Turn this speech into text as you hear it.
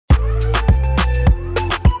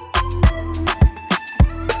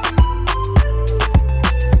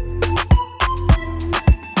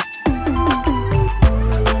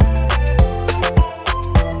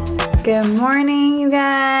Good morning, you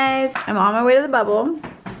guys. I'm on my way to the bubble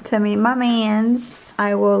to meet my mans.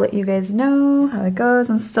 I will let you guys know how it goes.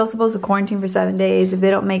 I'm still supposed to quarantine for 7 days. If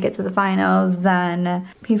they don't make it to the finals, then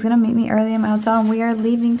he's gonna meet me early in my hotel and we are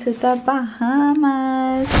leaving to the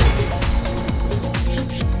Bahamas.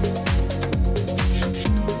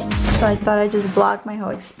 So I thought I'd just vlog my whole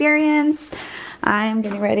experience. I'm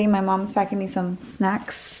getting ready. My mom's packing me some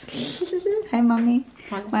snacks. Hi, mommy.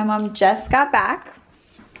 My mom just got back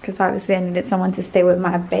because obviously I needed someone to stay with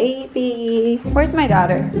my baby. Where's my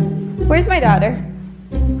daughter? Where's my daughter?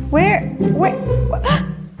 Where's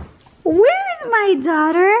my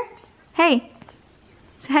daughter? Hey,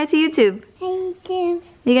 say hi to YouTube. Hi, YouTube.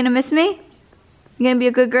 You gonna miss me? You gonna be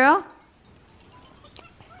a good girl?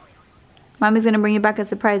 Mommy's gonna bring you back a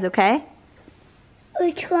surprise, okay?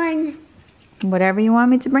 Which one? Whatever you want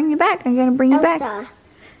me to bring you back, I'm gonna bring you back.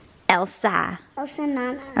 Elsa. Elsa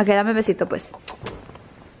Nana. Okay, dame besito pues.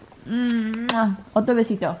 Otro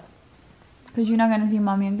besito. Because you're not gonna see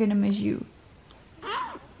mommy, I'm gonna miss you.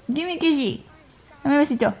 Give me a kissy. Dame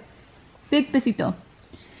besito. Big besito.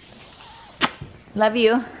 Love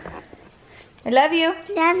you. I love you.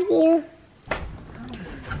 Love you.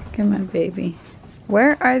 Look at my baby.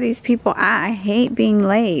 Where are these people at? I hate being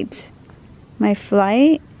late. My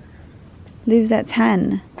flight leaves at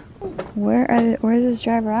 10. Where's this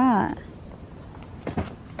driver at?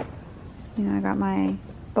 You know, I got my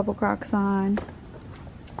bubble crocs on.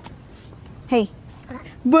 Hey.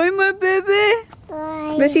 Bye, my baby.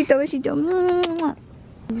 Bye. Besito, besito.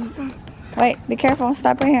 Wait, be careful.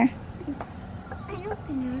 Stop right here.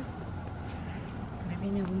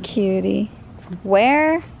 Cutie.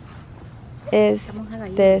 Where is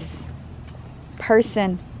this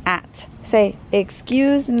person at? Say,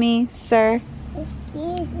 excuse me, sir.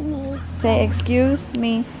 Excuse me. Say, excuse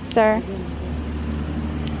me, sir.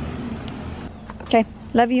 Okay,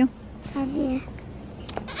 love you. Love you.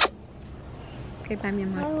 Okay, bye, mi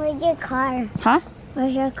amor. Where's your car? Huh?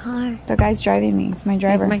 Where's your car? The guy's driving me. It's my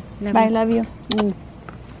driver. Bye, Bye, love you.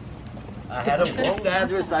 I had a wrong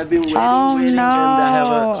address. I've been waiting, Oh, waiting, no.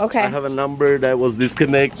 and Okay. I have a number that was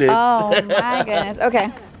disconnected. Oh my goodness. Okay.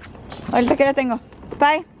 Ahorita que la tengo.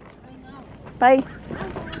 Bye. Bye.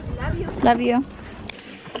 Love you. Love you.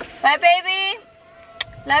 Bye, baby.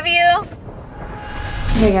 Love you.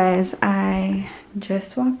 Hey guys, I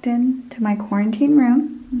just walked in to my quarantine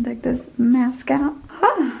room. Take this mask out.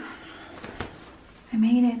 I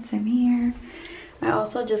made it. I'm here. I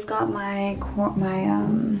also just got my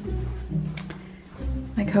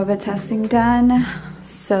COVID testing done.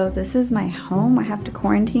 So this is my home. I have to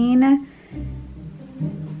quarantine.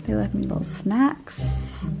 They left me little snacks.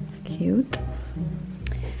 Cute.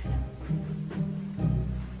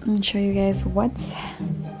 I'll show you guys what's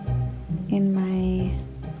in my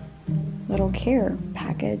little care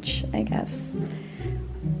package, I guess.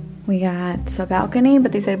 We got a balcony,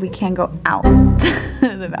 but they said we can't go out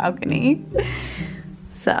the balcony.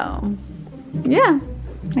 So, yeah,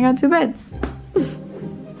 I got 2 beds.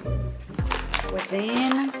 What's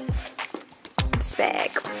in this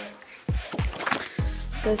bag?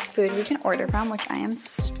 This is food we can order from, which I am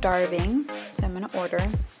starving. So I'm gonna order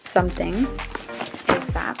something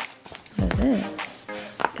ASAP. So this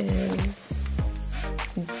is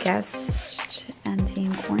guest and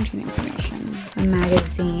team quarantine information. A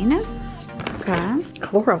magazine. Okay.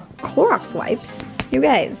 Clorox wipes. You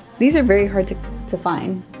guys, these are very hard to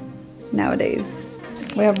find nowadays.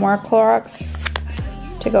 We have more Clorox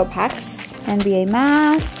to-go packs. NBA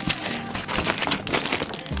mask.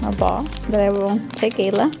 A ball that I will take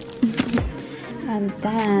Ayla. And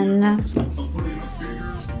then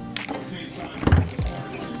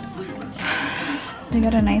they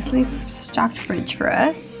got a nicely stocked fridge for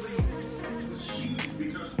us.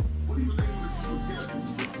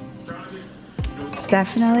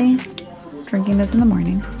 Definitely drinking this in the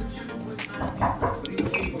morning.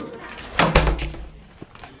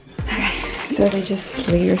 Okay, so they just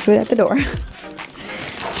leave your food at the door.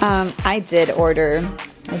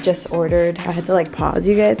 I just ordered. I had to like pause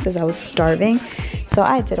you guys because I was starving. So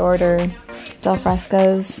I did order del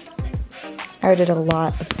frescos. I ordered a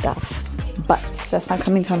lot of stuff, but that's not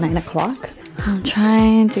coming till 9 o'clock. I'm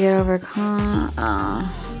trying to get over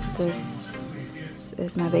this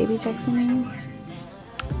is my baby texting me.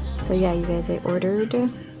 So yeah, you guys, I ordered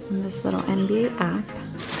in this little NBA app.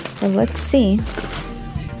 So let's see.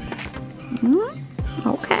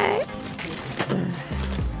 Okay.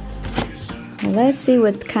 Let's see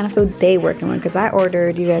what kind of food they working with, because I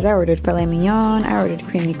ordered filet mignon, I ordered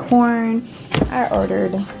creamy corn, I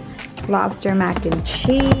ordered lobster mac and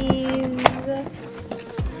cheese.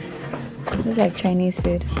 This is like Chinese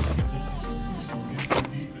food.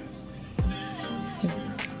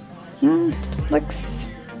 Looks,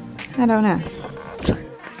 I don't know.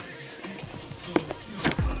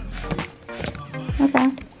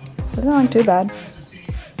 Okay, doesn't look too bad.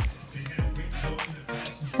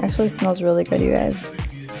 Actually smells really good, you guys.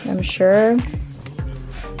 I'm sure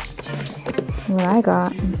what I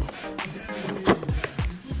got.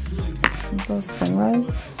 These little spring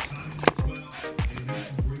rolls.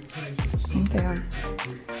 I think they are.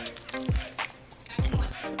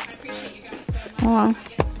 Hold on.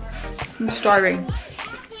 I'm starving.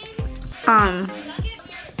 So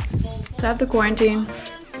I have to quarantine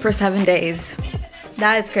for 7 days.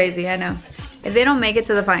 That is crazy, I know. If they don't make it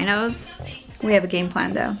to the finals, we have a game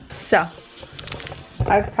plan though. So,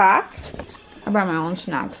 I've packed. I brought my own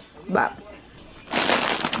snacks, but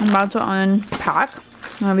I'm about to unpack. I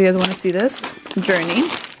don't know if you guys want to see this journey.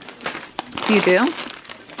 You do?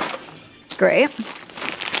 Great.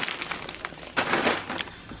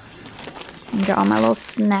 And get all my little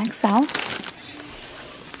snacks out.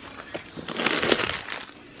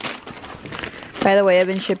 By the way, I've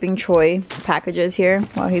been shipping Troy packages here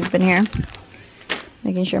while he's been here.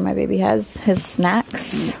 Making sure my baby has his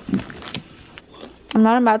snacks. I'm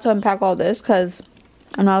not about to unpack all this because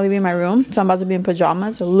I'm not leaving my room. So I'm about to be in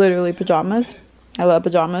pajamas. So literally pajamas. I love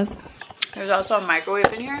pajamas. There's also a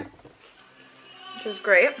microwave in here, which is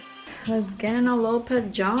great. Let's get in a little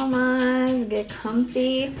pajamas. Get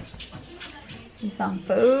comfy. Eat some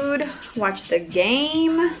food. Watch the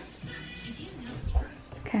game.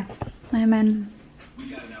 Okay. I'm in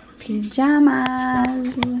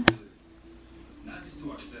pajamas.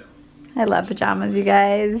 I love pajamas, you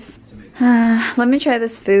guys. Let me try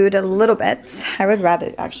this food a little bit. I would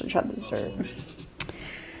rather actually try the dessert.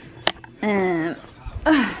 And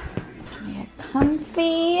get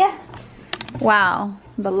comfy. Wow,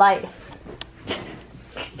 the life.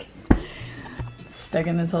 Stuck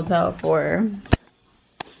in this hotel for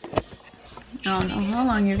I don't know how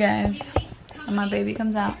long, you guys. When my baby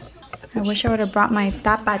comes out. I wish I would have brought my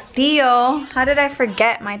tapatio. How did I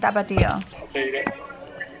forget my tapatio?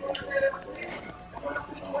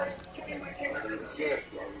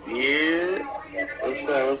 Yeah.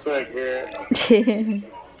 What's up, girl? Okay,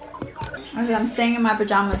 I'm staying in my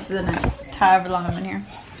pajamas for the next however long I'm in here.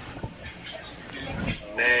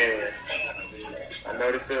 Man, I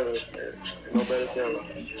know the feeling. No better feeling.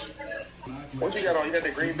 What you got on? You got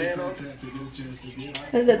the green band on?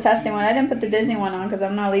 This is the testing one. I didn't put the Disney one on because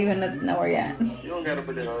I'm not leaving nowhere yet. You don't gotta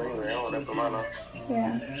put it on anyway. I don't have to put mine on.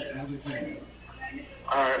 Yeah.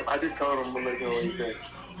 Alright, I just told him to let you know what he said.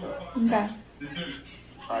 Okay.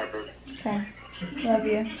 Alright, bro. Okay. Love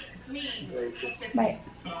you. Bye.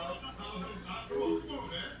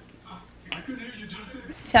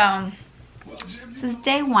 So, this is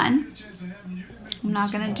day 1. I'm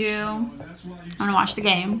not gonna do, I'm gonna watch the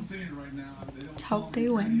game. Let's hope they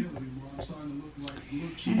win.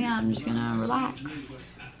 And yeah, I'm just gonna relax.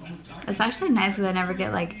 It's actually nice because I never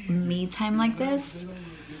get like me time like this.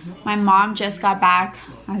 My mom just got back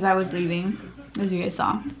as I was leaving, as you guys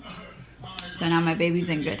saw. So now my baby's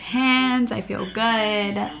in good hands. I feel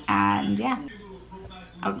good, and yeah,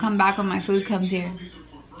 I'll come back when my food comes here,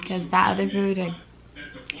 because that other food,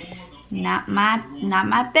 not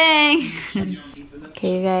my thing.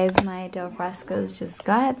 Okay, you guys, my Del Fresco's just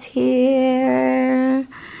got here.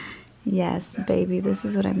 Yes, baby, this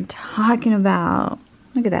is what I'm talking about.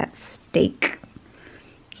 Look at that steak.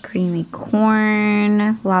 Creamy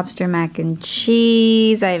corn, lobster mac and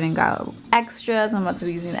cheese. I even got extras. I'm about to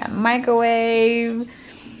be using that microwave.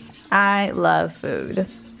 I love food.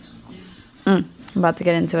 I'm about to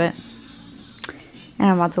get into it. And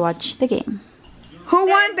I'm about to watch the game. Who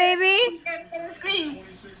won, baby?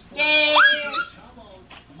 Yay!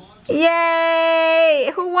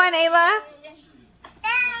 Yay! Who won, Ayla?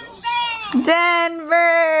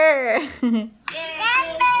 Denver! Mommy,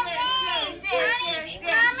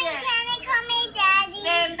 can you call me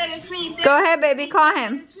Daddy? Go ahead, baby. Call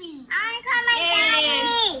him. I call my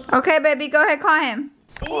Daddy. Okay, baby. Go ahead. Call him.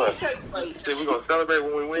 What? So we're gonna celebrate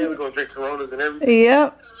when we win. We're gonna drink Coronas and everything.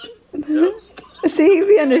 Yep. See, you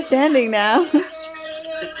be understanding now. Yeah,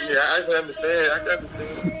 I can understand. I can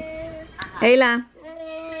understand. Ayla.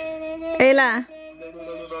 Ayla.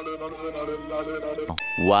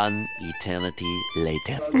 One eternity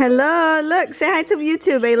later. Hello. Look, say hi to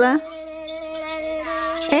YouTube, Ayla.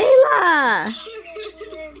 Ayla.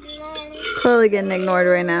 Totally getting ignored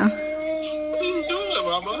right now. What are you doing,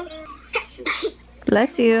 Mama?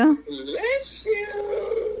 Bless you. Bless you.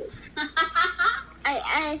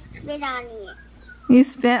 I spit on you. You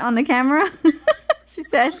spit on the camera? She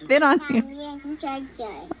said I spit on you.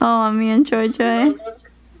 Oh, me and Joy Joy.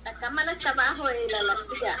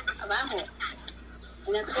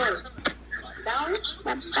 Down.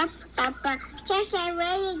 Papa. Just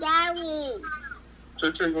ready, Daddy.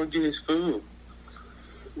 Chuck's gonna get his food.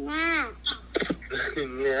 Nah.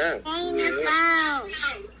 Yeah.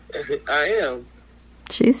 I am.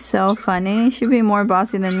 She's so funny. She'd be more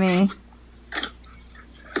bossy than me.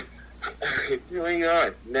 Going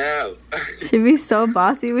on now. She'd be so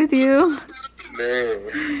bossy with you.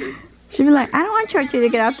 Man. She'd be like, I don't want Churchy to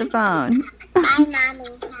get off the phone. Hi, Mommy.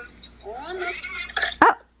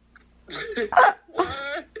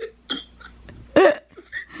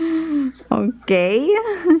 Okay.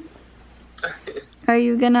 Are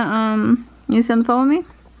you gonna you send phone with me?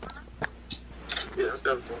 Yeah, that's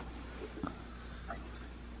definitely.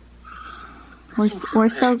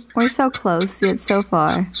 We're so close yet so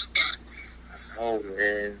far. Oh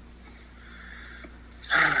man.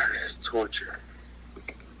 It's torture.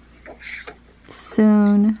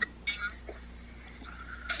 Soon.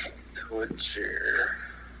 Torture.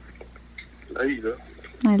 There you go.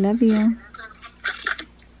 I love you.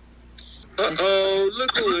 Uh-oh,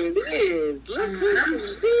 look who it is. Look who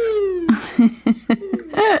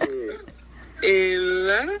it is.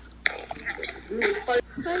 Ella?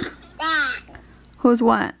 Who's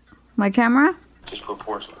what? My camera? Just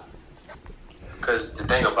proportional. Because the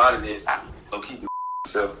thing about it is, I'll keep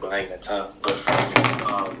myself, but I ain't got time. But,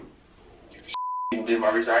 did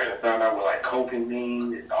my research, I even found out what, like, coping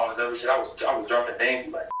mean and all this other shit. I was dropping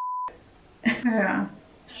names like, Yeah.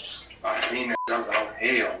 so I seen that, I was like, oh,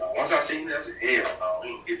 hell no. Once I seen that, I said, hell no, we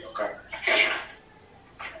ain't get no concrete.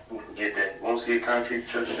 We can get that. Won't see a concrete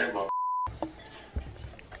truck in that motherfucker.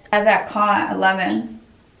 I have that call at 11.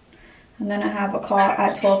 And then I have a call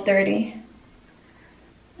at 12:30.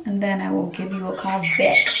 And then I will give you a call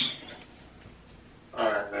back.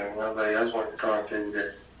 Alright, man. Well, I just wanted to call and tell you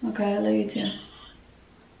that. Okay, I love you too.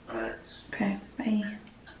 Alright. Okay, bye.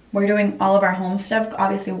 We're doing all of our home stuff.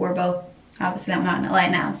 Obviously, I'm not in LA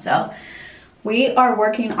now, so we are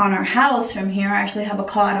working on our house from here. I actually have a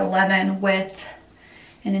call at 11 with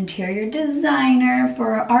an interior designer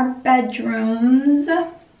for our bedrooms. I'm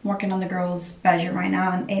working on the girls' bedroom right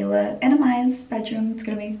now, and Ayla and Amaya's bedroom. It's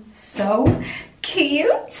gonna be so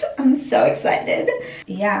cute. I'm so excited.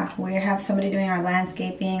 Yeah, we have somebody doing our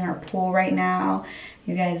landscaping, our pool right now.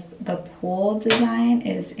 You guys, the pool design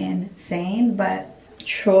is insane, but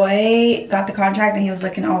Troy got the contract and he was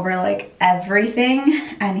looking over like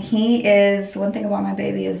everything, and he is, one thing about my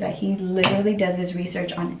baby is that he literally does his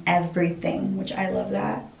research on everything, which I love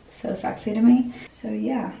that. So sexy to me. So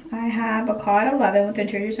yeah, I have a call at 11 with the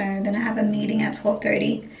interior designer, then I have a meeting at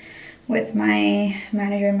 12:30 with my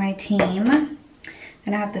manager and my team,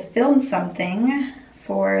 and I have to film something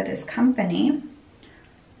for this company.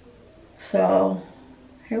 So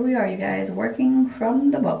here we are, you guys, working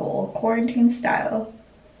from the bubble, quarantine style.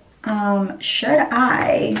 Should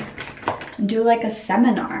I do like a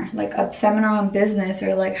seminar on business,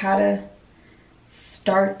 or like how to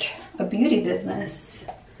start a beauty business?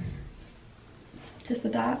 Just a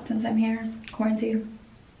thought, since I'm here, quarantine,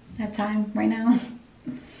 I have time right now.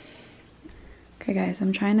 Okay guys,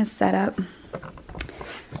 I'm trying to set up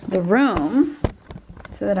the room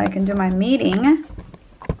so that I can do my meeting.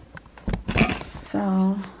 So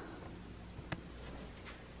I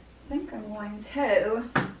think I'm going to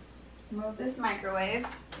move this microwave.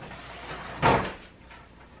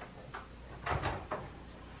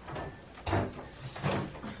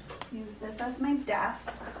 Use this as my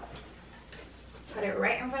desk. Put it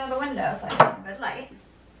right in front of the window so I have a good light.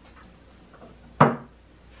 I'm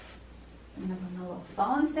gonna put my little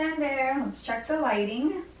phone stand there. Let's check the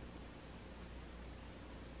lighting.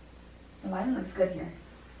 The lighting looks good here.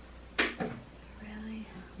 Really?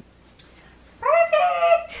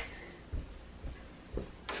 Perfect!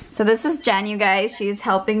 So this is Jen, you guys. She's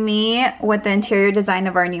helping me with the interior design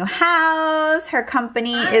of our new house. Her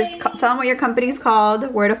company is, tell them what your company's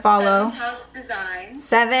called, where to follow. 7 House Designs.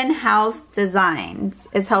 7 House Designs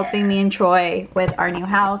is helping me and Troy with our new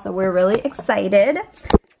house, so we're really excited.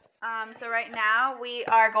 So right now we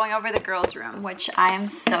are going over the girls' room, which I am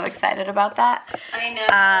so excited about that. I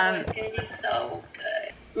know, it's gonna be so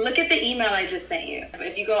good. Look at the email I just sent you.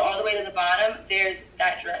 If you go all the way to the bottom, there's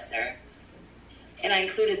that dresser. And I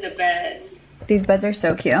included the beds. These beds are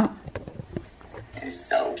so cute. They're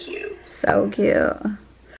so cute. So cute.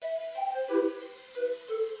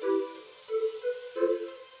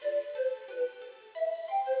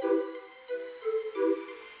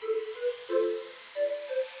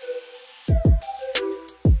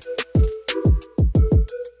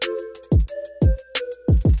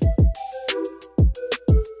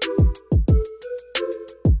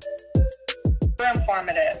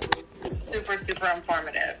 Informative. Super, super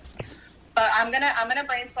informative. But I'm gonna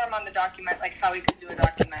brainstorm on the document, like how we could do a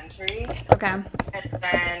documentary. Okay. And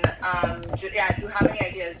then, yeah, if you have any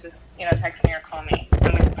ideas, just, you know, text me or call me,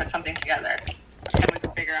 and we can put something together, and we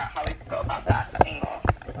can figure out how we can go about that angle.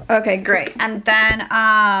 Okay, great. And then,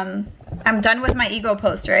 I'm done with my ego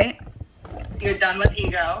post, right? You're done with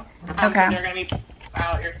ego. Okay. So they're gonna be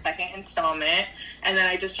out your second installment, and then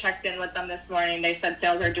I just checked in with them this morning. They said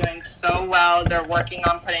sales are doing so well. They're working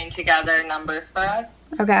on putting together numbers for us.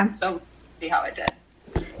 Okay. So see how it did.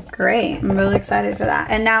 Great. I'm really excited for that.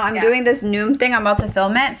 And now I'm doing this Noom thing. I'm about to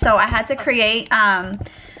film it. So I had to create an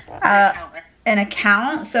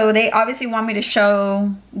account. So they obviously want me to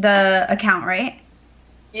show the account, right?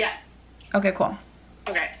 Yes. Okay, cool.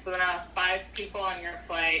 Okay, so then I have 5 people on your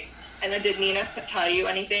flight. And then did Nina tell you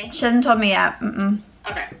anything? She hasn't told me yet.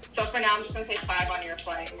 Okay, so for now I'm just gonna say 5 on your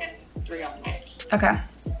flight and 3 on mine. Okay.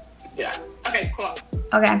 Yeah. Okay, cool.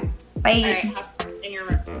 Okay. Bye. All right, have in your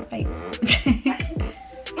room. Bye.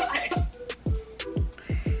 Bye.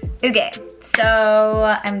 Okay,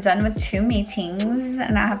 so I'm done with 2 meetings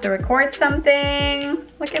and I have to record something.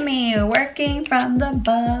 Look at me working from the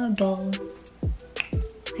bubble.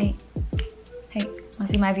 Hey, wanna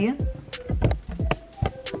see my view?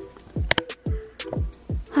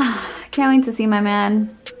 Can't wait to see my man.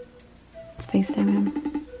 Let's FaceTime him.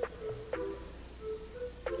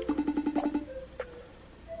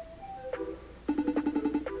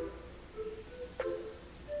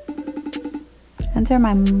 Enter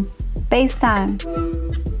my FaceTime.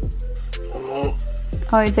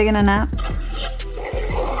 Oh, you're taking a nap?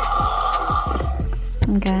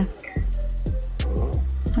 Okay.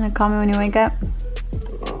 Wanna call me when you wake up?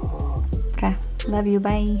 Okay. Love you.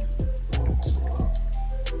 Bye.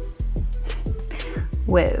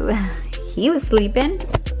 Whoa. He was sleeping.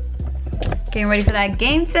 Getting ready for that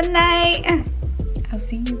game tonight. I'll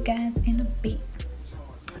see you guys in a bit.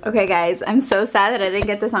 Okay guys, I'm so sad that I didn't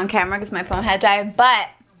get this on camera because my phone had died, but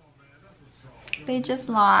they just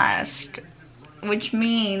lost, which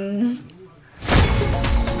means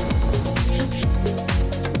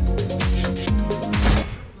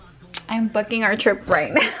I'm booking our trip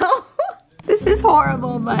right now. This is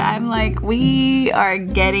horrible, but I'm like, we are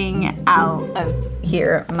getting out of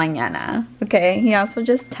here mañana. Okay, he also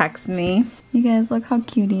just texted me. You guys, look how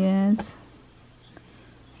cute he is.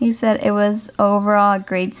 He said, it was overall a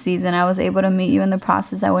great season. I was able to meet you in the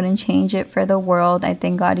process. I wouldn't change it for the world. I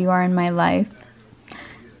thank God you are in my life.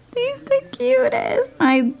 He's the cutest.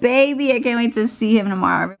 My baby. I can't wait to see him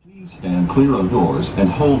tomorrow. Please stand clear of doors and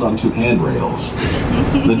hold onto handrails.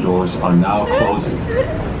 The doors are now closing.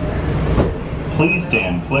 Please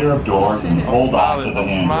stand clear of doors and hold on to the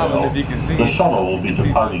handrails. The shuttle will be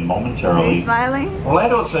departing momentarily. Are you smiling?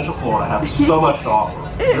 Orlando and Central Florida have so much to offer.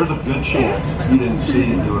 There's a good chance you didn't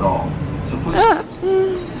see and do it all. So please.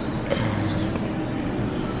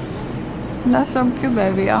 That's so cute,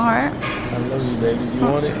 baby. Alright. I love you, baby. You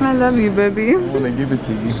want it? I love you, baby. I want to give it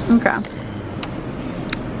to you. Okay.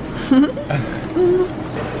 I'm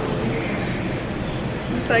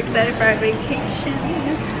so excited for our vacation.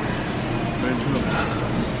 It's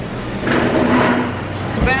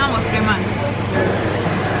been almost 3 months.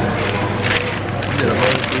 You did a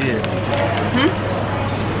whole bid.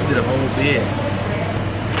 You did a whole bid.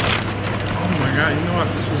 Oh my God, you know what?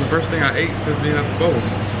 This was the first thing I ate since being at the bowl.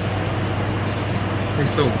 It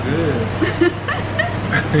tastes so good.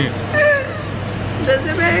 Does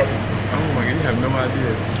it, babe? Oh my God, you have no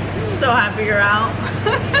idea. I'm so happy you're out.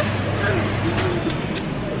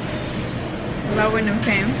 If I wouldn't have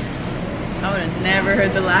came, I would have never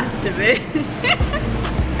heard the last of it.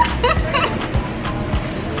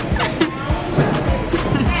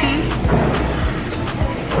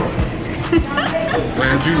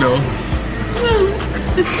 Glad you know.